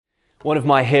One of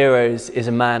my heroes is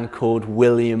a man called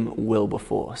William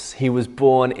Wilberforce. He was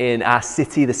born in our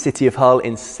city, the city of Hull,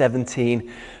 in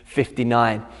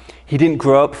 1759. He didn't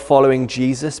grow up following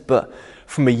Jesus, but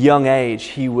from a young age,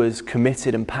 he was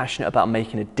committed and passionate about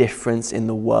making a difference in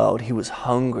the world. He was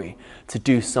hungry to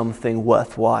do something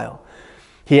worthwhile.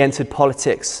 He entered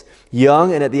politics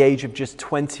young, and at the age of just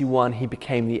 21, he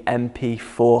became the MP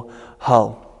for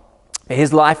Hull.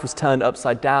 His life was turned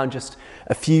upside down just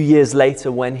a few years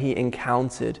later when he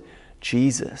encountered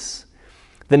Jesus.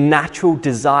 The natural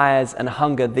desires and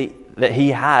hunger that he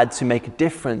had to make a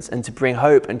difference and to bring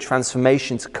hope and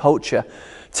transformation to culture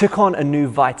took on a new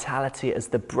vitality as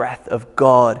the breath of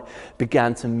God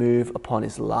began to move upon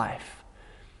his life.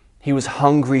 He was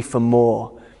hungry for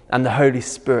more, and the Holy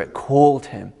Spirit called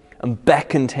him and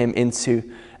beckoned him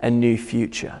into a new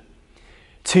future.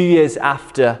 2 years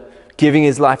after giving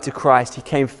his life to Christ, he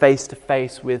came face to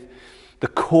face with the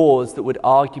cause that would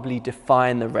arguably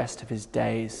define the rest of his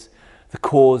days, the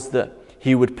cause that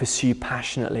he would pursue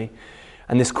passionately.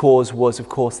 And this cause was, of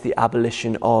course, the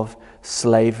abolition of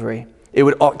slavery. It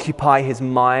would occupy his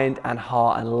mind and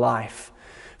heart and life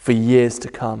for years to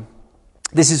come.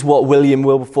 This is what William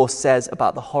Wilberforce says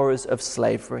about the horrors of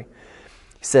slavery.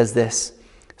 He says this: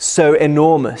 "So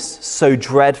enormous, so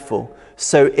dreadful,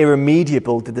 so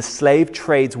irremediable did the slave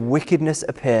trade's wickedness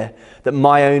appear that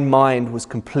my own mind was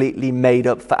completely made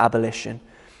up for abolition.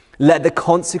 Let the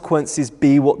consequences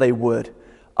be what they would,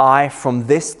 I from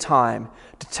this time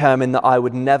determined that I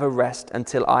would never rest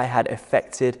until I had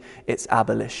effected its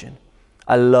abolition."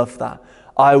 I love that.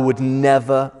 I would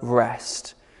never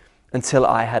rest until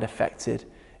I had effected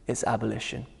its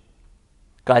abolition.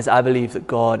 Guys, I believe that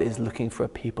God is looking for a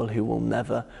people who will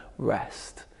never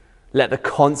rest. Let the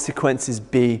consequences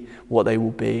be what they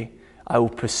will be. I will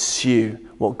pursue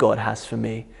what God has for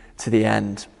me to the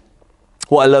end.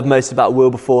 What I love most about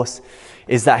Wilberforce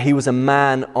is that he was a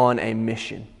man on a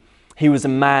mission. He was a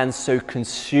man so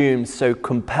consumed, so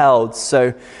compelled,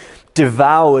 so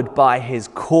devoured by his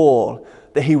call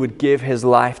that he would give his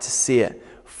life to see it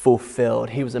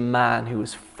fulfilled. He was a man who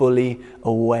was fully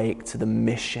awake to the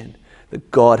mission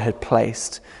that God had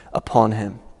placed upon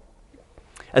him.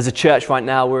 As a church right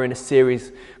now, we're in a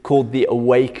series called The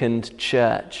Awakened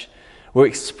Church. We're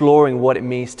exploring what it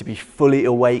means to be fully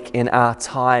awake in our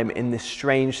time in this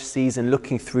strange season,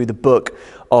 looking through the book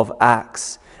of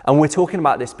Acts. And we're talking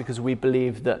about this because we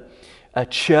believe that a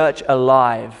church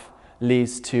alive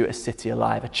leads to a city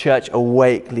alive. A church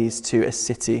awake leads to a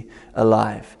city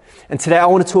alive. And today I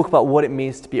want to talk about what it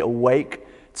means to be awake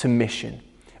to mission,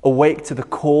 awake to the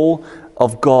call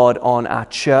of God on our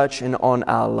church and on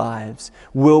our lives.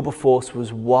 Wilberforce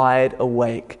was wide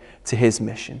awake to his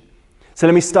mission. So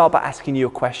let me start by asking you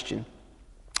a question.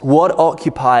 What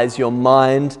occupies your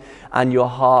mind and your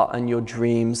heart and your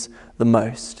dreams the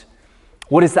most?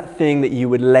 What is that thing that you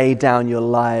would lay down your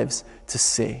lives to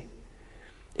see?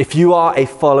 If you are a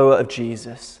follower of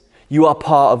Jesus, you are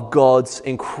part of God's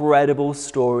incredible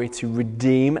story to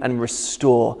redeem and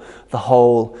restore the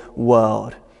whole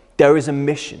world. There is a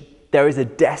mission. There is a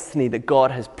destiny that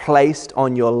God has placed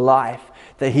on your life,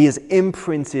 that He has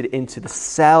imprinted into the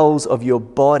cells of your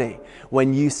body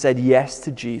when you said yes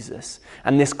to Jesus.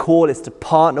 And this call is to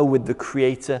partner with the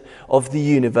Creator of the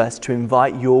universe to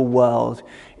invite your world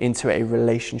into a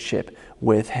relationship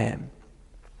with Him.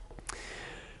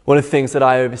 One of the things that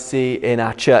I oversee in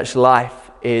our church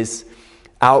life is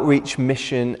outreach,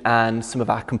 mission, and some of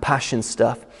our compassion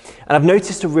stuff. And I've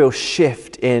noticed a real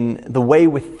shift in the way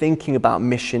we're thinking about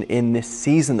mission in this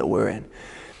season that we're in.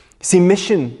 See,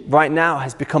 mission right now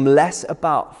has become less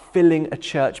about filling a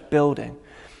church building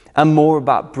and more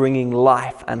about bringing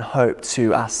life and hope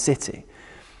to our city.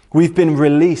 We've been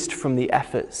released from the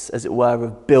efforts, as it were,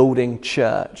 of building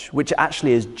church, which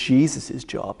actually is Jesus'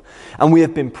 job. And we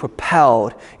have been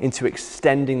propelled into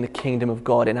extending the kingdom of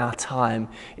God in our time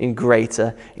in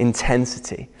greater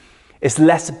intensity. It's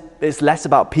less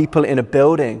about people in a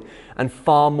building and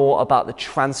far more about the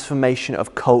transformation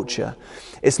of culture.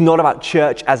 It's not about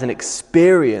church as an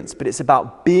experience, but it's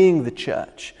about being the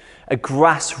church, a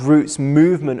grassroots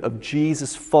movement of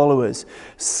Jesus followers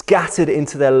scattered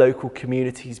into their local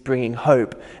communities, bringing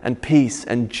hope and peace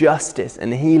and justice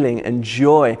and healing and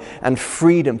joy and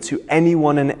freedom to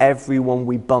anyone and everyone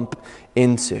we bump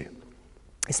into.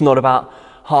 It's not about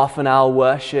half an hour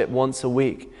worship once a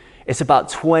week. It's about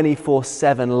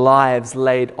 24/7 lives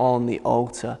laid on the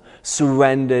altar,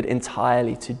 surrendered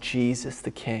entirely to Jesus the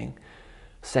King,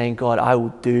 saying, God, I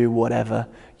will do whatever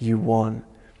you want.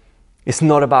 It's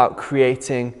not about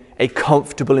creating a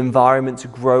comfortable environment to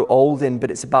grow old in,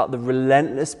 but it's about the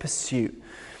relentless pursuit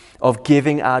of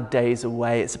giving our days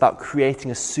away. It's about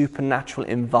creating a supernatural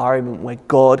environment where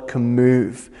God can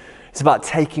move. It's about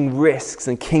taking risks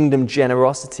and kingdom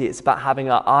generosity. It's about having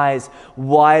our eyes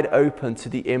wide open to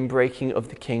the inbreaking of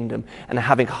the kingdom and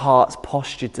having hearts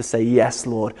postured to say, yes,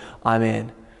 Lord, I'm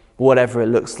in. Whatever it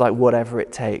looks like, whatever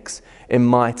it takes. In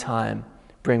my time,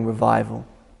 bring revival.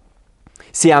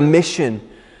 See, our mission,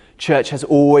 church, has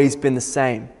always been the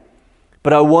same.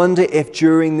 But I wonder if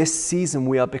during this season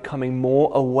we are becoming more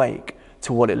awake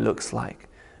to what it looks like.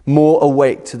 More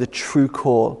awake to the true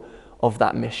call of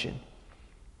that mission.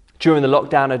 During the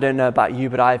lockdown, I don't know about you,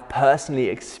 but I've personally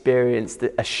experienced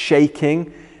a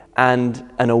shaking and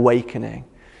an awakening.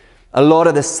 A lot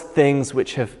of the things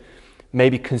which have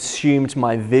maybe consumed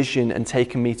my vision and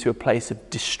taken me to a place of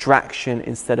distraction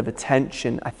instead of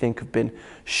attention, I think have been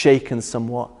shaken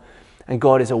somewhat. And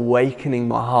God is awakening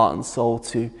my heart and soul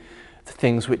to the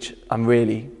things which I'm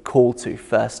really called to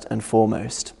first and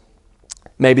foremost.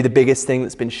 Maybe the biggest thing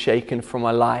that's been shaken from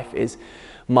my life is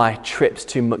my trips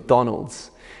to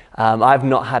McDonald's. I've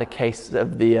not had a case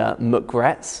of the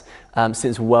McGrets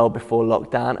since well before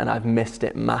lockdown, and I've missed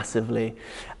it massively.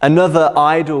 Another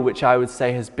idol which I would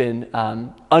say has been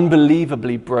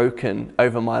unbelievably broken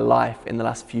over my life in the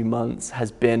last few months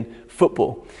has been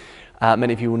football.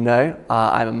 Many of you will know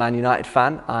I'm a Man United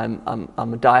fan. I'm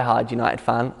a diehard United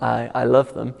fan. I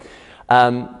love them.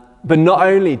 But not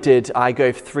only did I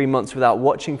go for 3 months without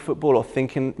watching football or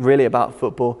thinking really about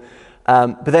football,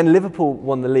 but then Liverpool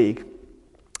won the league.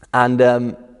 And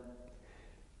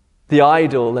the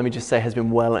idol, let me just say, has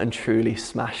been well and truly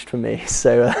smashed for me.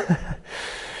 So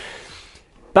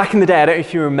back in the day, I don't know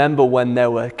if you remember when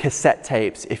there were cassette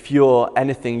tapes. If you're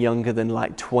anything younger than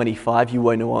like 25, you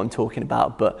won't know what I'm talking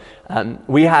about. But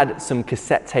we had some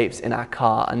cassette tapes in our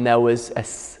car, and there was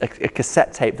a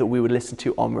cassette tape that we would listen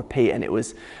to on repeat, and it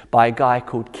was by a guy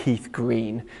called Keith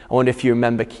Green. I wonder if you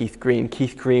remember Keith Green.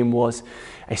 Keith Green was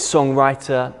a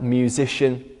songwriter,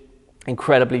 musician,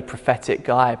 incredibly prophetic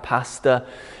guy, pastor,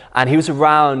 and he was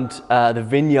around the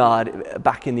Vineyard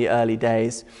back in the early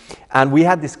days, and we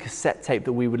had this cassette tape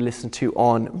that we would listen to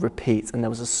on repeat, and there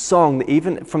was a song that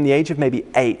even from the age of maybe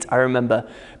 8, I remember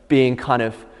being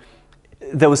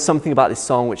there was something about this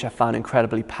song which I found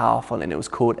incredibly powerful, and it was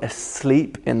called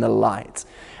Asleep in the Light.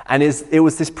 And it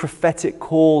was this prophetic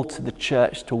call to the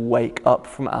church to wake up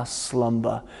from our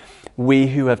slumber. We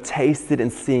who have tasted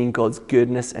and seen God's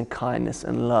goodness and kindness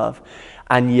and love,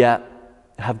 and yet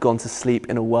have gone to sleep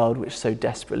in a world which so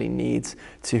desperately needs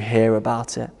to hear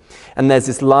about it. And there's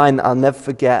this line that I'll never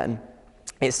forget, and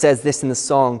it says this in the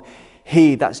song: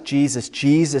 He, that's Jesus,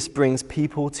 Jesus brings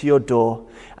people to your door,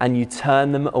 and you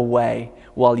turn them away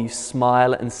while you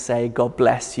smile and say, God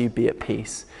bless you, be at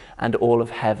peace, and all of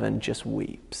heaven just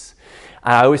weeps.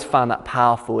 And I always found that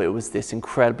powerful. It was this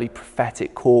incredibly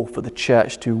prophetic call for the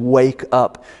church to wake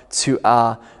up to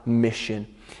our mission.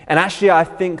 And actually, I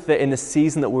think that in the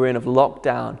season that we're in of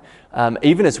lockdown,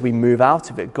 even as we move out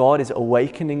of it, God is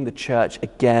awakening the church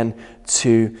again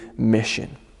to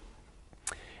mission.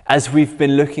 As we've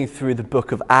been looking through the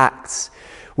book of Acts,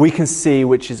 we can see,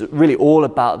 which is really all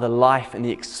about the life and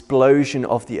the explosion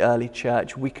of the early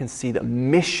church, we can see that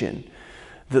mission,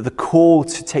 that the call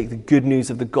to take the good news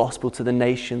of the gospel to the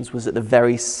nations was at the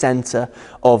very center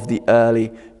of the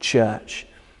early church.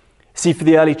 See, for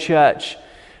the early church,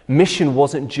 mission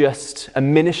wasn't just a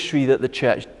ministry that the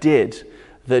church did,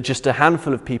 that just a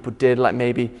handful of people did, like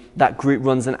maybe that group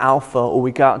runs an alpha, or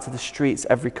we go out into the streets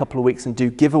every couple of weeks and do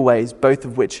giveaways, both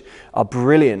of which are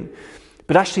brilliant.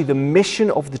 But actually the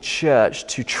mission of the church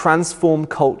to transform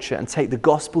culture and take the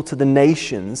gospel to the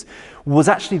nations was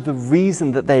actually the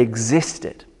reason that they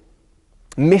existed.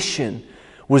 Mission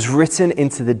was written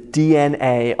into the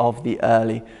DNA of the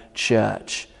early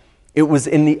church. It was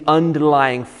in the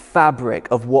underlying fabric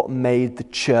of what made the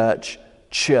church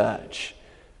church.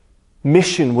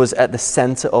 Mission was at the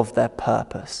center of their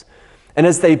purpose. And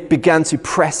as they began to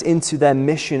press into their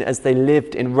mission, as they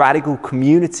lived in radical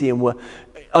community and were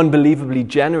unbelievably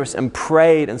generous and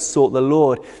prayed and sought the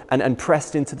Lord and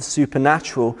pressed into the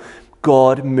supernatural,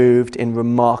 God moved in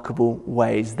remarkable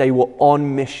ways. They were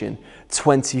on mission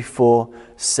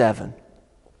 24/7.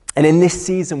 And in this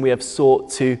season, we have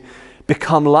sought to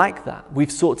become like that.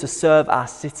 We've sought to serve our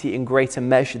city in greater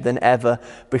measure than ever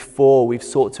before. We've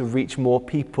sought to reach more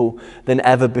people than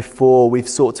ever before. We've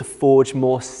sought to forge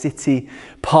more city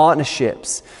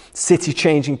partnerships,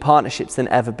 city-changing partnerships than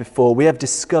ever before. We have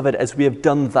discovered, as we have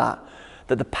done that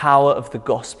the power of the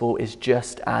gospel is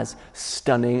just as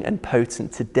stunning and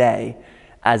potent today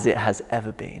as it has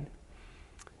ever been.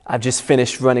 I've just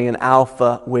finished running an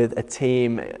Alpha with a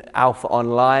team, Alpha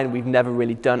Online. We've never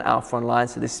really done Alpha Online,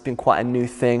 so this has been quite a new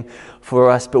thing for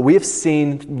us. But we have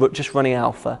seen, just running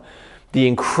Alpha, the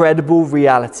incredible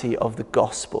reality of the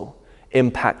gospel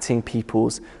impacting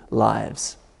people's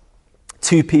lives.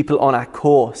 2 people on our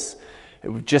course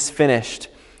who we've just finished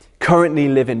currently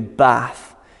live in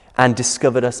Bath and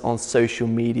discovered us on social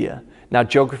media. Now,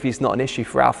 geography is not an issue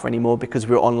for Alpha anymore because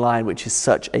we're online, which is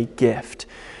such a gift.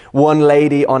 One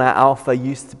lady on our Alpha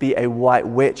used to be a white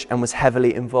witch and was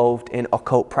heavily involved in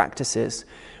occult practices.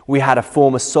 We had a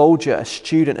former soldier, a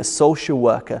student, a social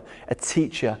worker, a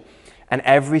teacher, and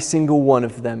every single one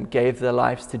of them gave their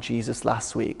lives to Jesus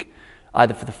last week,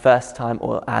 either for the first time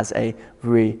or as a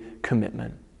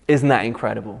recommitment. Isn't that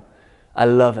incredible? I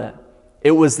love it.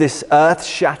 It was this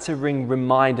earth-shattering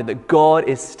reminder that God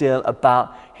is still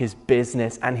about his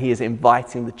business and he is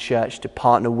inviting the church to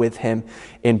partner with him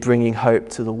in bringing hope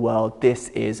to the world. This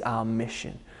is our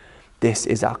mission. This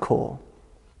is our call.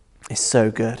 It's so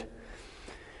good.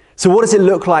 So what does it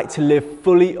look like to live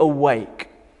fully awake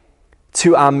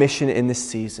to our mission in this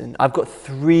season? I've got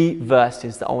 3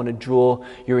 verses that I want to draw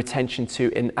your attention to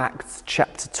in Acts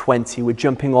chapter 20. We're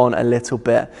jumping on a little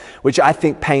bit, which I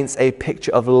think paints a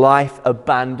picture of life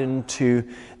abandoned to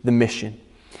the mission.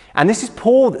 And this is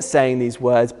Paul that's saying these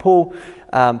words. Paul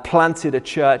planted a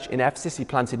church in Ephesus. He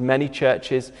planted many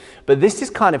churches, but this is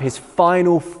kind of his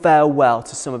final farewell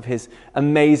to some of his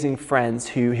amazing friends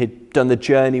who he'd done the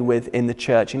journey with in the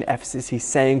church in Ephesus. He's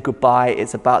saying goodbye.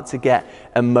 It's about to get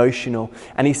emotional.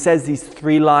 And he says these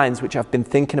 3 lines, which I've been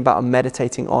thinking about and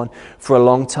meditating on for a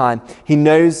long time. He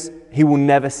knows he will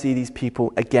never see these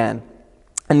people again.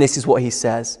 And this is what he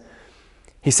says.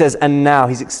 He says, and now,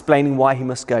 he's explaining why he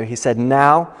must go. He said,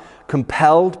 now,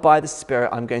 compelled by the Spirit,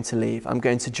 I'm going to leave. I'm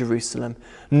going to Jerusalem,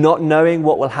 not knowing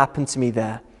what will happen to me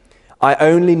there. I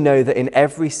only know that in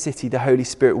every city, the Holy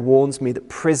Spirit warns me that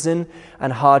prison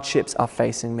and hardships are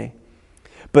facing me.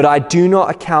 But I do not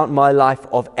account my life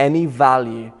of any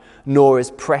value, nor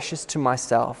as precious to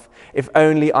myself, if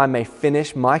only I may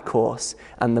finish my course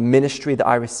and the ministry that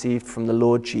I received from the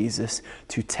Lord Jesus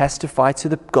to testify to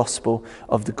the gospel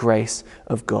of the grace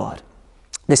of God.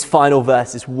 This final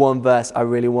verse is one verse I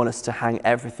really want us to hang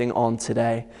everything on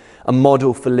today, a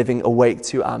model for living awake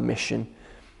to our mission.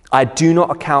 I do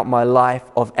not account my life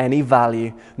of any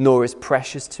value, nor as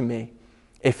precious to me,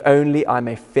 if only I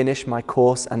may finish my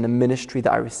course and the ministry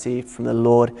that I received from the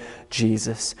Lord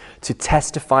Jesus to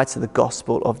testify to the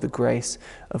gospel of the grace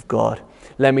of God.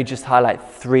 Let me just highlight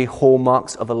 3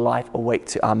 hallmarks of a life awake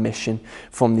to our mission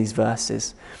from these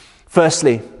verses.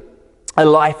 Firstly, a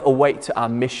life awake to our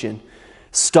mission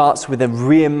starts with a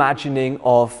reimagining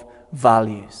of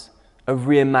values. A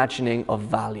reimagining of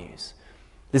values.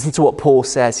 Listen to what Paul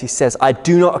says. He says, I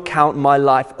do not account my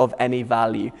life of any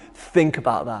value. Think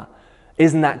about that.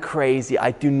 Isn't that crazy?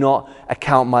 I do not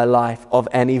account my life of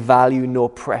any value nor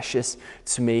precious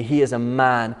to me. He is a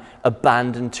man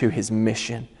abandoned to his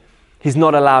mission. He's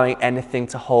not allowing anything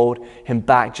to hold him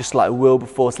back, just like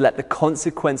Wilberforce. Let the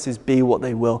consequences be what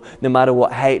they will. No matter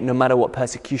what hate, no matter what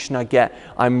persecution I get,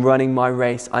 I'm running my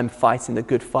race. I'm fighting the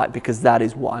good fight because that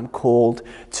is what I'm called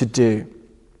to do.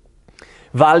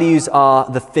 Values are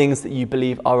the things that you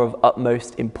believe are of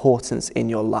utmost importance in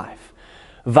your life.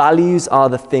 Values are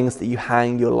the things that you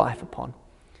hang your life upon.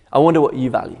 I wonder what you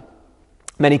value.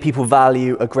 Many people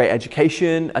value a great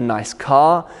education, a nice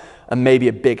car, and maybe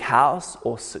a big house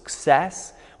or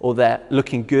success, or they're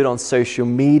looking good on social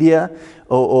media,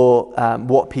 or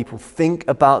what people think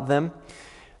about them.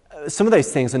 Some of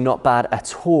those things are not bad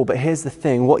at all, but here's the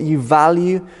thing. What you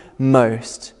value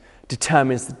most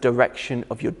determines the direction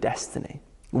of your destiny.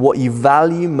 What you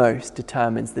value most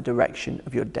determines the direction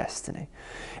of your destiny.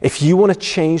 If you want to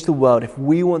change the world, if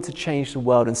we want to change the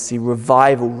world and see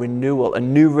revival, renewal, a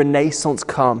new renaissance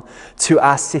come to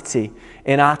our city,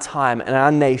 in our time, and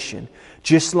our nation,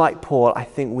 just like Paul, I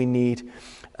think we need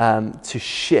to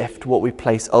shift what we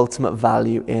place ultimate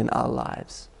value in our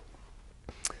lives.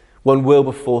 When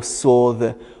Wilberforce saw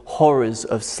the horrors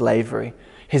of slavery,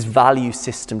 his value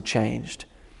system changed.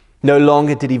 No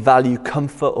longer did he value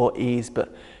comfort or ease,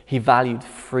 but he valued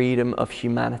freedom of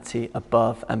humanity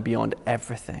above and beyond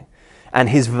everything. And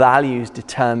his values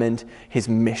determined his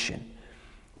mission.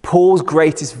 Paul's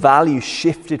greatest value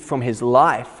shifted from his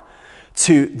life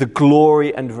to the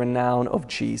glory and renown of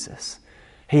Jesus.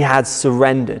 He had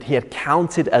surrendered. He had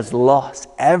counted as loss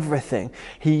everything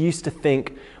he used to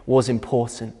think was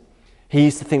important. He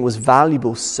used to think was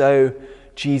valuable so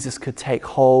Jesus could take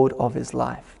hold of his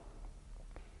life.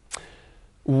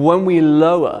 When we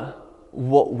lower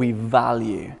what we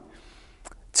value,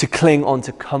 to cling on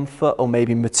to comfort or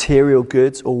maybe material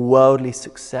goods or worldly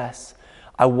success,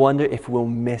 I wonder if we'll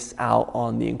miss out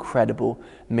on the incredible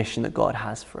mission that God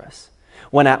has for us.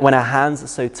 When our hands are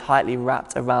so tightly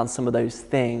wrapped around some of those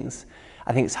things,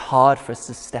 I think it's hard for us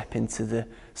to step into the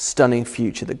stunning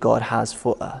future that God has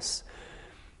for us.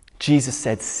 Jesus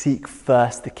said, seek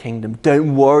first the kingdom.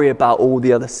 Don't worry about all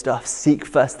the other stuff. Seek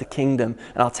first the kingdom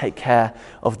and I'll take care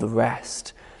of the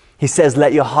rest. He says,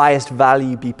 let your highest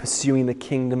value be pursuing the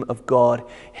kingdom of God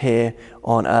here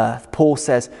on earth. Paul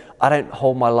says, I don't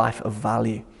hold my life of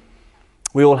value.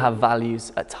 We all have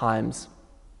values at times.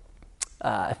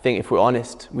 I think if we're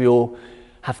honest, we all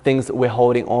have things that we're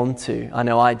holding on to. I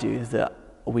know I do, that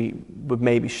we would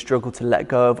maybe struggle to let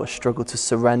go of or struggle to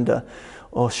surrender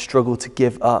or struggle to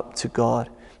give up to God.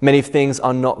 Many things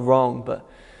are not wrong, but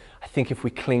I think if we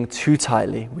cling too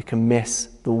tightly, we can miss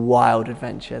the wild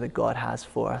adventure that God has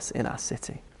for us in our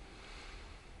city.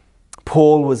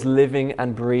 Paul was living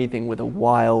and breathing with a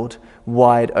wild,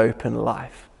 wide open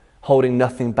life, holding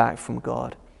nothing back from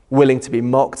God, willing to be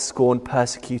mocked, scorned,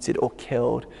 persecuted, or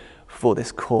killed for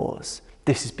this cause.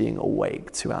 This is being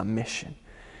awake to our mission.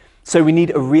 So we need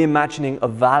a reimagining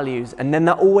of values, and then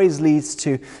that always leads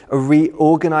to a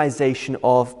reorganization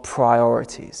of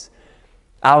priorities.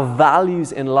 Our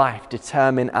values in life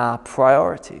determine our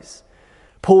priorities.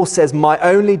 Paul says, my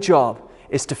only job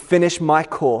is to finish my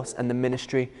course and the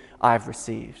ministry I've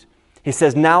received. He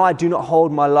says, now I do not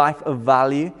hold my life of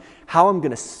value. How I'm going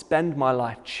to spend my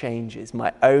life changes.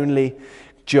 My only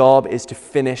job is to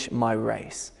finish my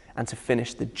race and to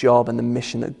finish the job and the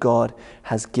mission that God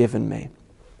has given me.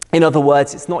 In other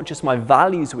words, it's not just my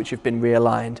values which have been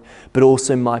realigned, but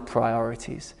also my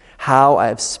priorities, how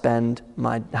I spend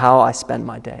my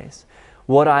days,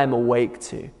 what I am awake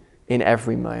to in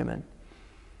every moment.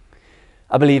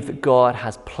 I believe that God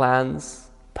has plans,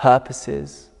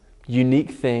 purposes,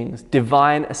 unique things,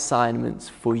 divine assignments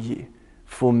for you,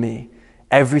 for me,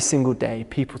 every single day,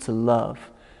 people to love,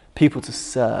 people to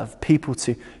serve, people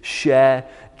to share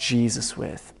Jesus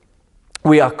with.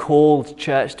 We are called,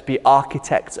 church, to be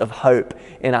architects of hope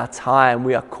in our time.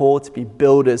 We are called to be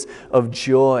builders of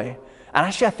joy. And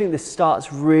actually, I think this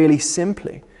starts really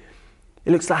simply.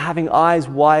 It looks like having eyes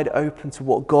wide open to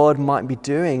what God might be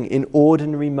doing in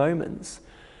ordinary moments.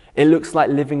 It looks like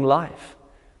living life,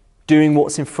 doing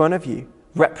what's in front of you,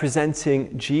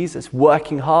 representing Jesus,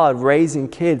 working hard, raising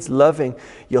kids, loving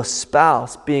your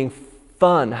spouse, being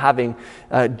fun, having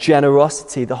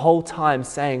generosity, the whole time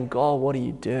saying, God, what are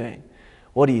you doing?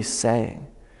 What are you saying?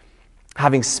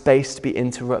 Having space to be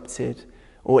interrupted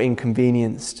or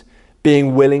inconvenienced,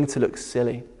 being willing to look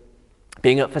silly,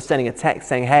 being up for sending a text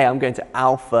saying, hey, I'm going to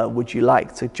Alpha, would you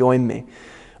like to join me?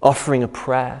 Offering a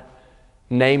prayer,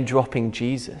 name dropping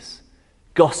Jesus,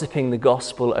 gossiping the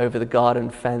gospel over the garden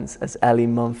fence, as Ellie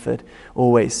Mumford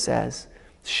always says,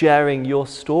 sharing your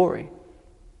story,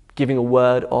 giving a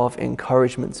word of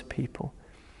encouragement to people.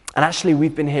 And actually,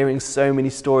 we've been hearing so many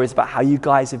stories about how you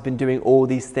guys have been doing all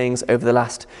these things over the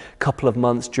last couple of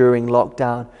months during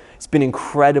lockdown. It's been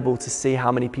incredible to see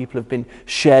how many people have been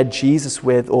shared Jesus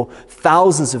with, or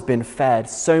thousands have been fed.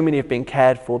 So many have been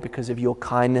cared for because of your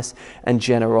kindness and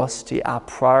generosity. Our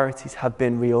priorities have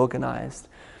been reorganized.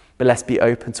 But let's be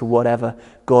open to whatever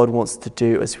God wants to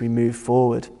do as we move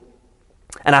forward.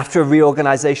 And after a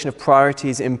reorganization of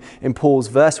priorities in Paul's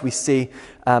verse, we see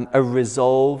a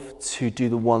resolve to do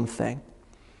the one thing.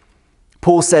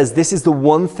 Paul says, this is the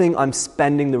one thing I'm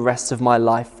spending the rest of my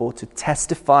life for, to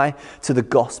testify to the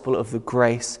gospel of the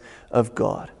grace of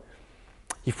God.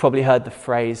 You've probably heard the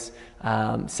phrase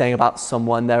saying about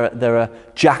someone, they're a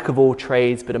jack of all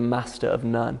trades, but a master of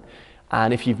none.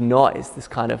 And if you've not, it's this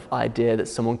kind of idea that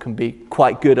someone can be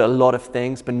quite good at a lot of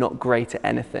things, but not great at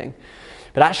anything.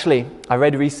 But actually, I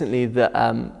read recently that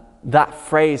that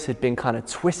phrase had been kind of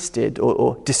twisted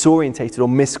or disorientated or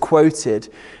misquoted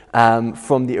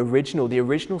from the original. The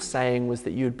original saying was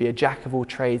that you would be a jack of all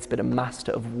trades, but a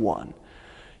master of one.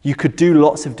 You could do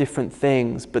lots of different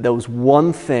things, but there was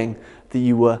one thing that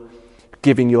you were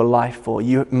giving your life for.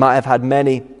 You might have had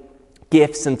many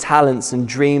gifts and talents and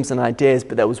dreams and ideas,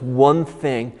 but there was one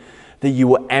thing that you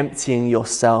were emptying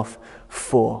yourself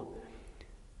for.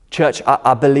 Church,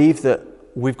 I believe that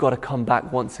we've got to come back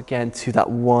once again to that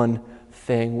one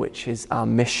thing, which is our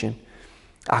mission,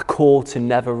 our call to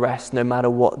never rest, no matter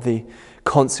what the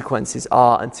consequences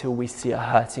are, until we see a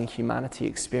hurting humanity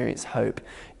experience hope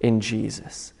in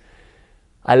Jesus.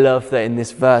 I love that in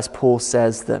this verse, Paul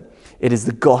says that it is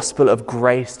the gospel of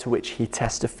grace to which he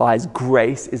testifies.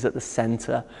 Grace is at the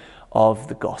center of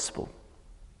the gospel.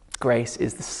 Grace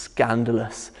is the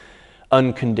scandalous,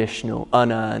 unconditional,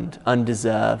 unearned,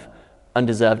 undeserved,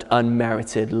 undeserved,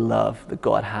 unmerited love that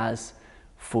God has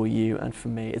for you and for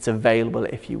me. It's available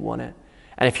if you want it.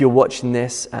 And if you're watching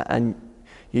this and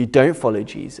you don't follow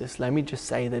Jesus, let me just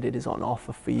say that it is on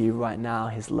offer for you right now.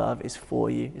 His love is for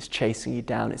you. It's chasing you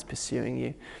down. It's pursuing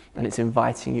you. And it's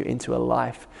inviting you into a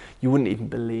life you wouldn't even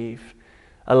believe.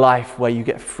 A life where you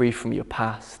get free from your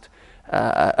past,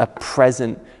 a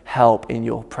present help in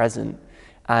your present,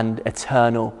 and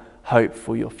eternal hope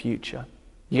for your future.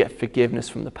 You get forgiveness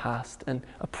from the past and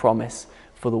a promise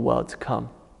for the world to come.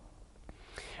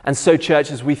 And so, church,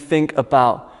 as we think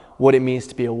about what it means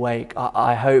to be awake,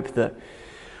 I hope that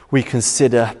we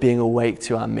consider being awake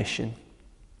to our mission.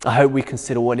 I hope we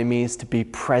consider what it means to be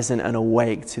present and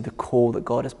awake to the call that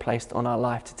God has placed on our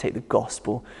life to take the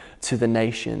gospel to the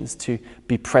nations, to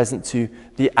be present to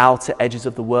the outer edges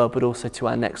of the world, but also to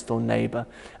our next door neighbor,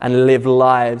 and live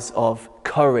lives of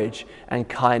courage and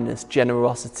kindness,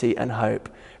 generosity and hope,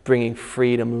 bringing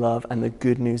freedom, love, and the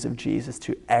good news of Jesus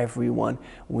to everyone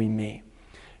we meet.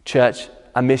 Church,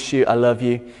 I miss you, I love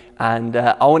you, and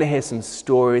I want to hear some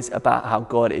stories about how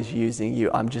God is using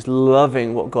you. I'm just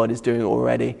loving what God is doing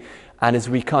already, and as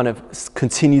we kind of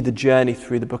continue the journey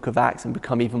through the book of Acts and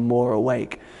become even more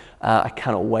awake, I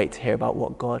cannot wait to hear about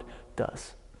what God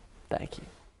does. Thank you.